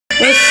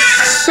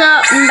What's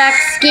up, back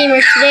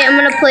gamers? Today I'm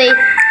gonna play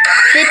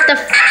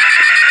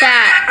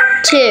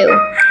fat2.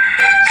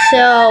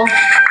 So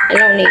I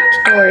don't need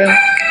tutorial.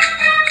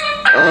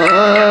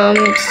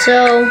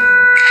 So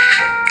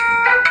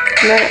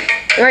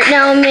right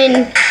now I'm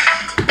in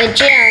the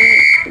gym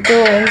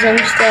doing some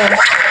stuff.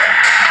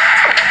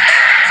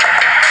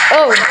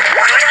 Oh,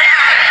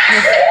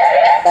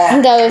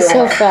 that was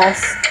so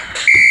fast.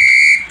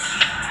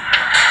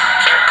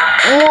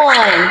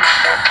 One,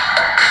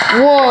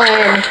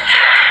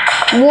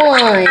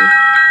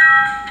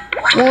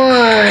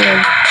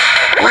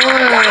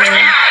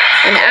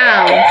 and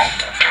ow.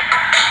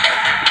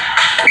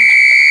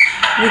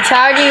 You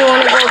tired? Do you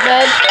want to go to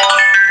bed?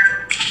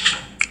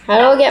 How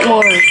do I get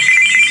more?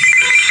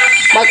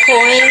 My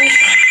coins?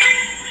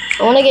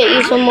 I want to get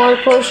you some more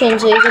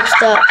potions so you get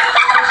stuck.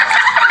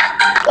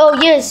 Oh,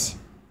 yes.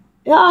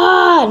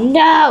 Ah,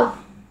 no.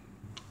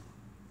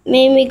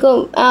 Made me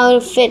go out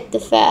of fit the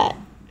fat.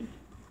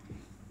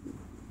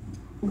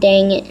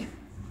 Dang it.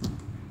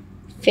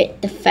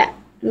 Fit the fat.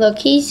 Look,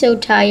 he's so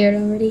tired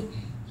already.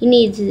 He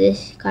needs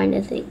this kind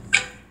of thing.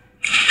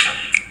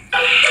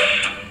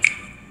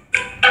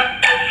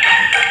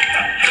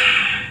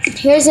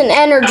 Here's an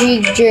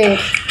energy drink.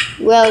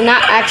 Well,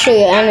 not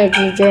actually an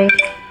energy drink.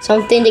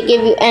 Something to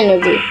give you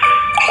energy.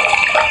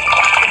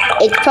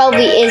 It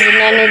probably is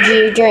an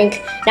energy drink.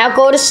 Now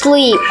go to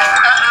sleep.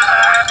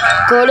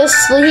 Go to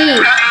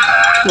sleep.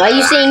 Why are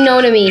you saying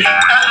no to me?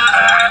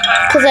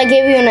 Because I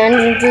gave you an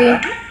energy.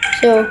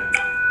 So,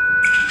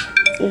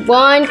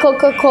 one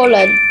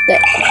Coca-Cola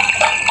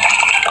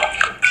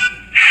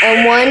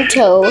and one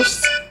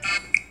toast.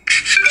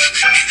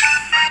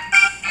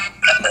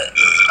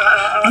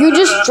 You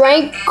just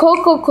drank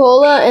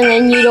Coca-Cola and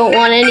then you don't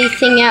want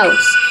anything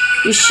else.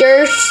 You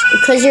sure?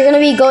 Because you're going to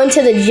be going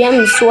to the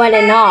gym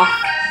sweating off.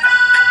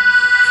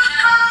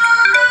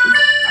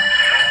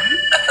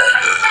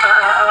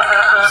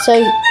 So,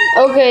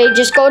 okay,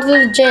 just go to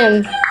the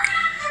gym.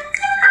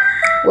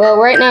 Well,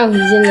 right now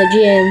he's in the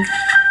gym.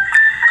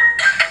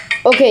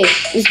 Okay,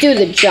 let's do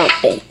the jump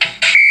thing.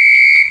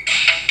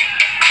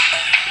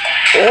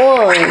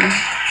 1,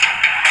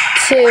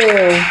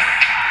 2,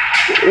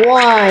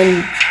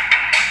 1,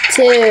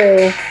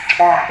 2,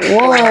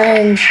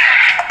 1,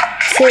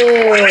 2.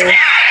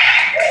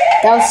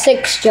 That was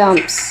 6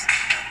 jumps.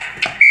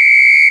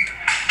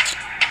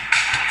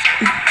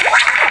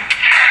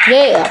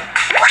 Yeah.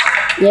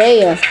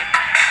 Yeah.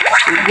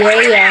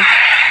 Yeah.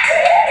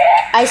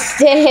 I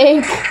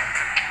stink.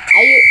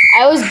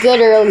 I was good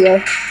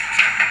earlier.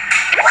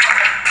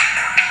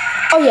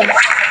 Oh yeah.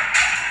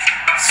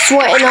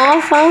 Sweating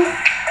off, huh?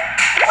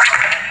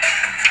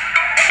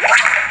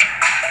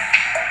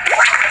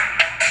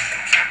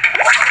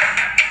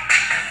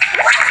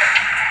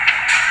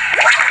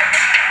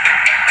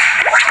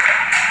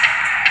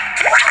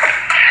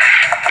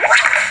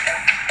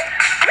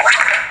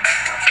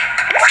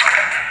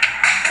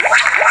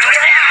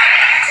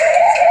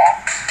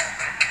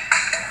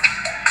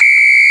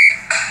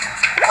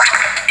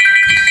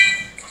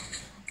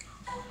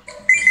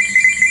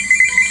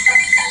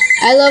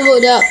 I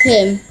leveled up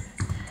him.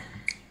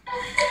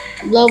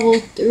 Level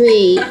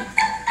 3.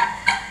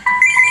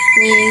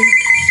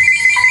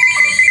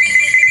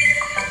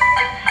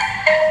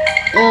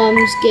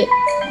 Skip.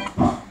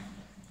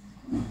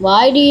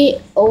 Why do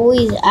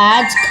always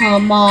ads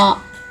come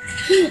up?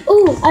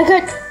 Oh, I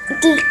got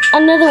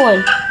another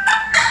one.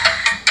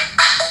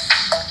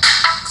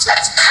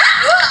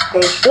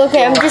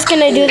 Okay, I'm just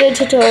gonna do the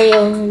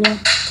tutorial.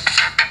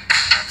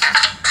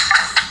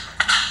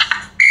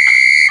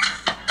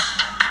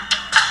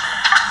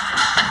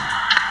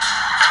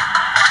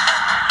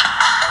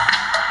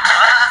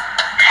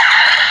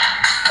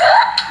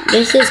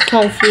 This is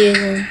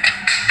confusing.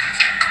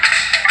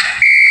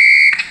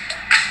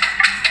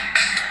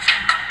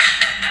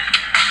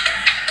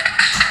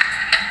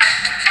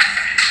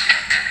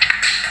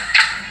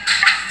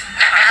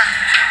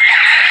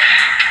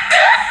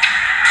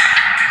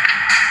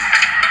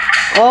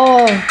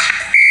 Oh.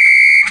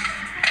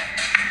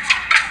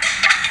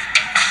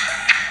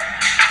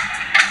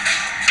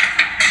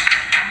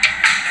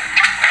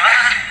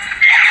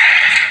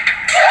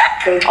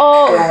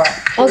 Oh.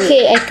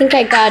 Okay, I think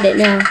I got it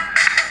now.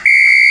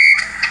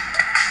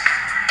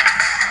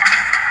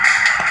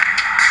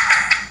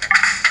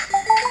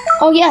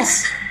 Oh,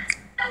 yes.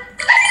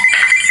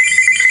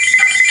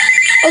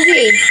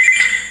 Okay.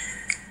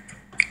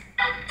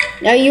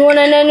 Now you want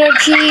an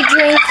energy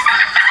drink?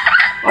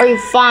 Are you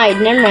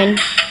fine? Never mind.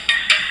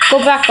 Go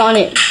back on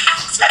it.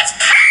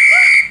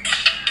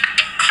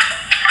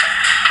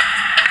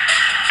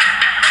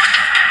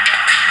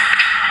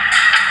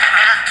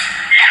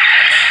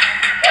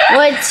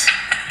 What?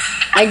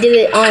 I did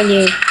it on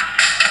you.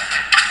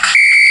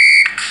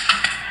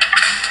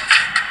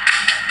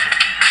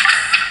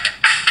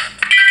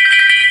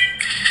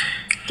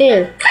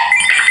 There.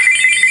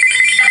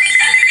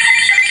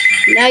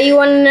 Now you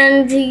want an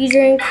energy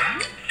drink?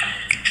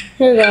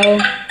 Here you go.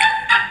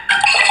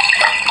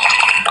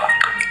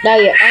 Now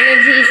your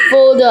energy's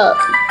filled up.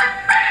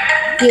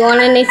 Do you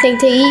want anything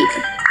to eat?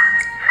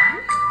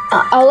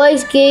 I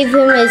always gave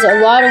him is a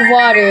lot of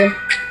water.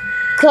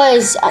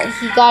 Because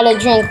he gotta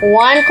drink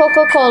 1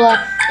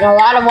 Coca-Cola and a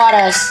lot of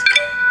water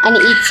and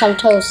eat some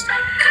toast.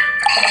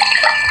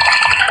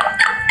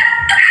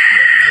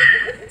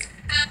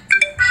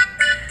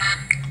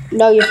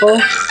 No, you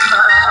fool.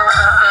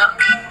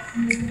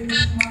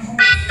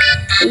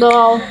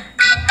 No.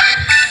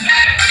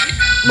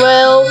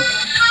 Well,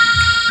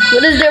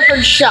 what is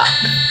different shop?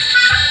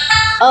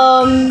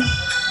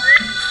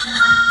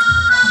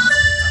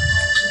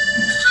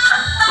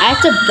 I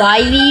have to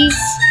buy these.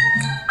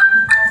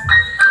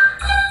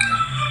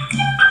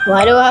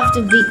 Why do I have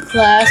to be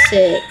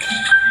classic?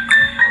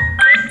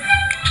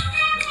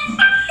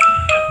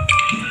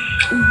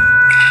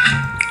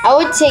 I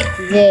would take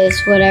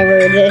this, whatever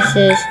this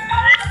is.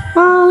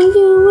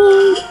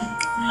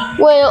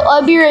 Well,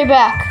 I'll be right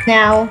back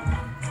now.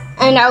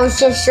 And I was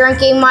just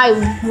drinking my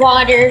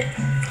water.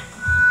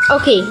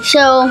 Okay,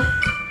 so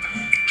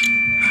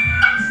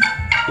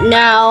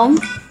now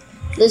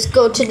let's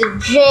go to the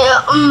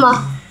gym.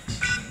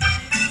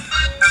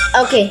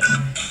 Okay.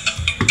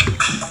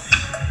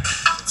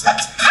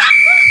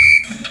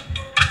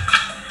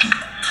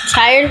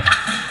 Tired?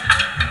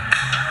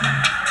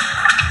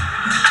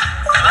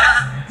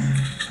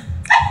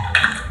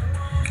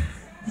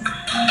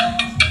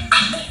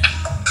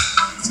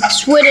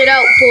 Sweat it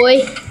out,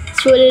 boy.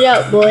 Sweat it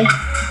out, boy.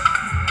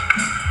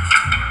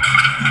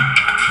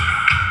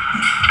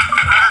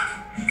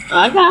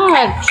 I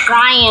gotta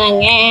try it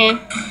again.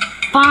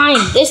 Fine,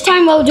 this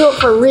time I'll do it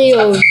for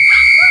real.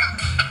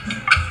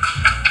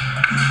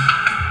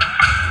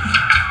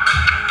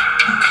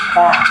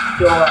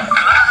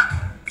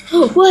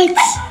 What?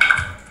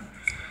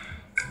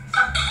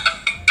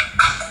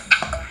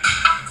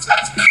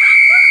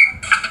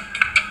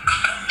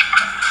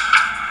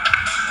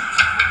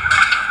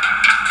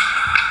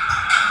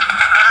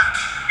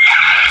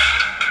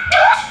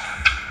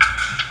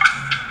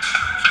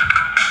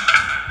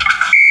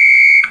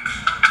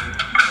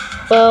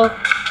 Well,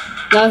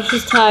 now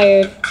he's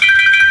tired.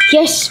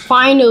 Yes,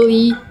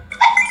 finally.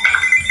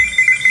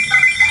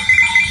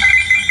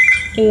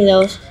 Give me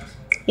those.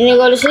 You gonna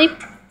go to sleep?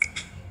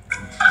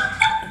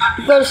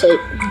 Go to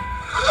sleep.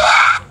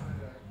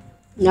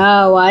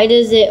 No, why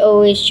does it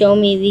always show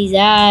me these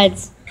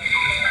ads?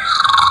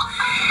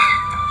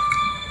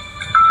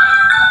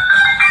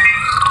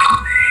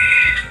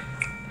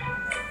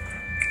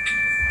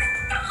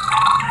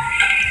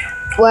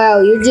 Wow,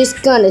 you're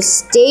just gonna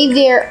stay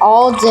there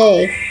all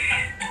day.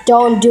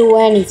 Don't do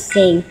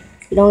anything.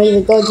 You don't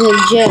even go to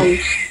the gym.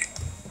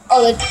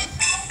 Oh,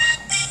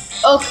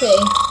 okay.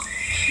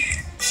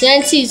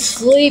 Since he's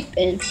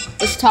sleeping,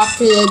 let's talk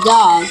to the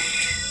dog.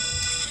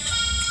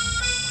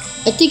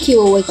 I think he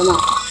will wake him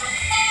up.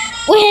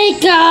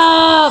 Wake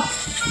up!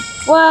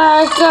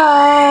 Wake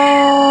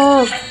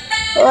up!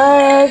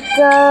 Wake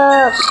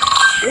up!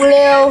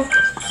 Well,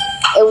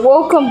 it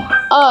woke him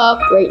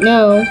up right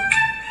now.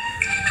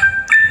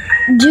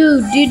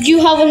 Dude, did you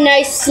have a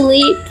nice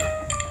sleep?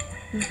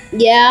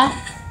 Yeah?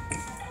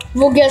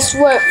 Well, guess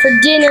what? For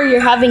dinner, you're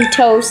having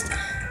toast.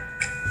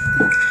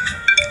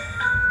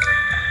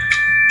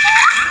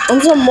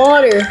 And some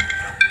water.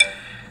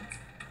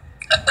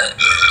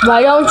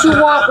 Why don't you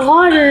want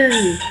water?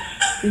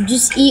 You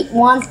just eat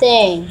one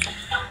thing.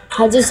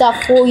 How does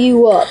that fool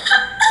you up?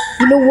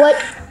 You know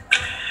what?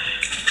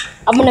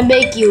 I'm gonna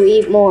make you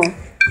eat more.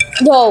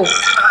 No.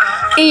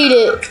 Eat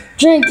it.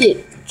 Drink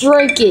it.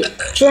 Drink it.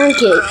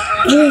 Drink it.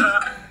 Drink.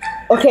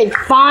 Okay,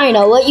 fine.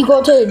 I'll let you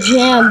go to the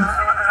gym.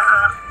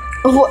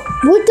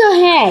 What the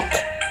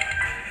heck?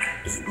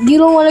 You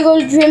don't want to go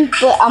to the gym,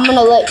 but I'm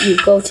gonna let you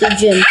go to the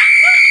gym.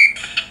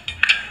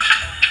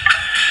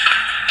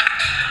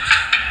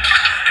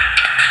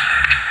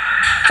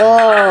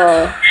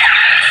 Oh.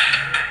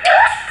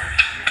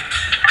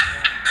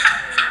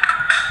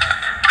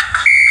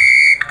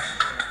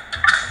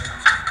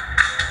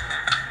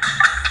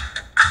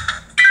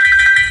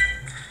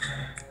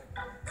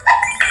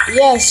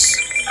 Yes.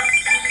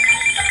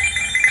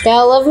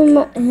 Gotta level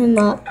him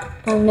up.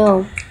 Oh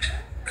no.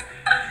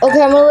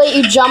 Okay, I'm gonna let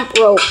you jump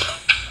rope.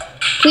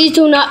 Please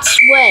do not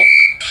sweat.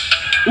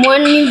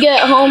 When you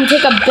get home,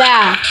 take a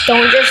bath.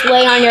 Don't just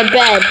lay on your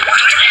bed.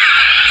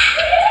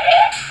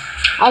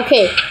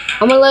 Okay,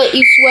 I'm gonna let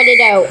you sweat it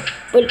out.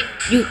 But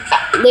you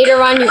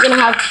later on, you're gonna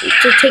have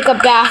to take a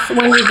bath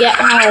when you get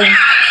home.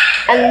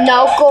 And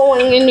not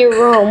going in your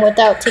room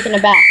without taking a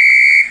bath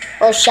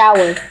or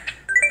shower.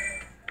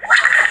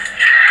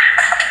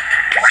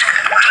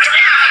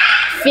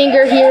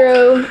 Finger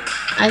Hero,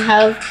 I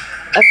have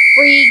a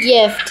free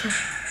gift.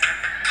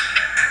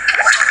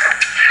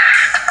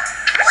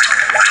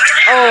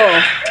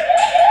 Oh.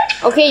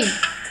 Okay,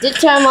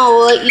 this time I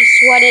will let you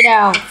sweat it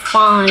out.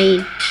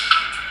 Fine.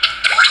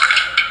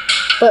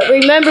 But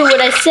remember what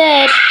I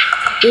said.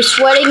 You're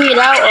sweating it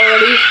out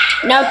already.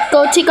 Now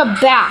go take a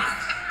bath.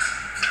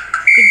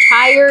 You're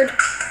tired?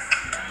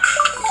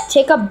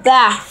 Take a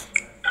bath.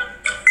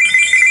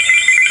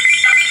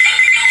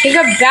 Take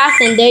a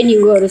bath and then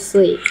you go to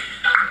sleep.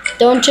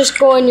 Don't just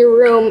go in your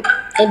room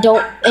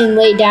and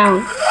lay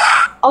down.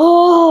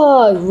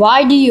 Oh,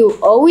 why do you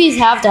always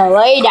have to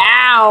lay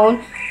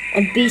down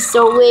and be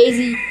so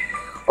lazy?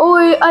 Oh,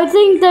 I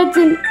think that's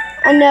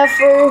enough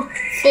for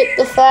Fit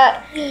the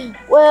Fat.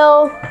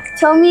 Well,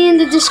 tell me in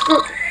the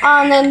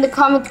in the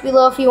comments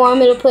below if you want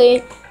me to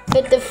play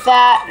Fit the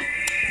Fat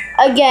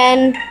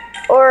again,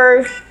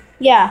 or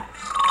yeah.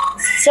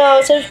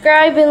 So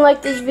subscribe and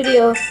like this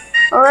video.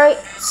 Alright,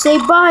 say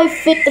bye,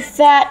 Fit the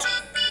Fat.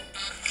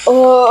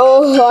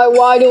 Oh,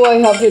 why do I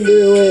have to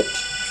do it?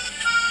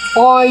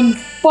 Fine,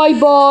 bye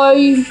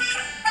bye.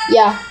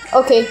 Yeah,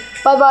 okay,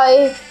 bye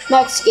bye,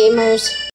 Max Gamers.